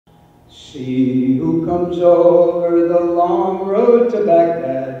See who comes over the long road to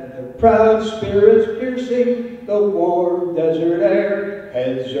Baghdad, the proud spirits piercing the warm desert air,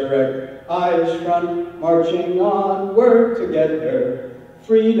 heads erect, eyes front, marching onward together.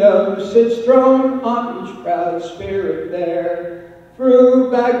 Freedom sits throned on each proud spirit there.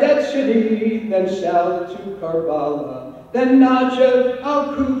 Through Baghdad city, then south to Karbala, then Najaf,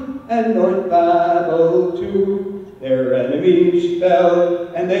 Al-Kut, and North Babel too. Their enemies fell,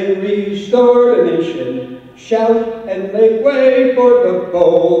 and they restored a nation. Shout and make way for the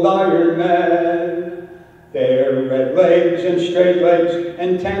bold Iron Men. Their red legs and straight legs,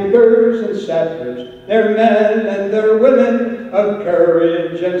 and tankers and sappers, their men and their women of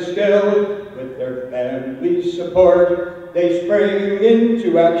courage and skill, with their families' support, they spring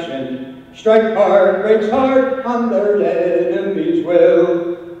into action. Strike hard, breaks hard on their enemies'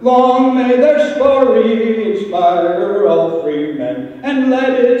 will. Long may their story inspire all free men, and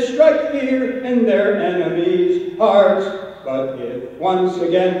let it strike fear in their enemies' hearts. But if once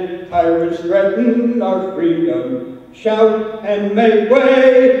again tyrants threaten our freedom, shout and make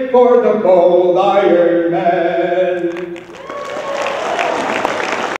way for the bold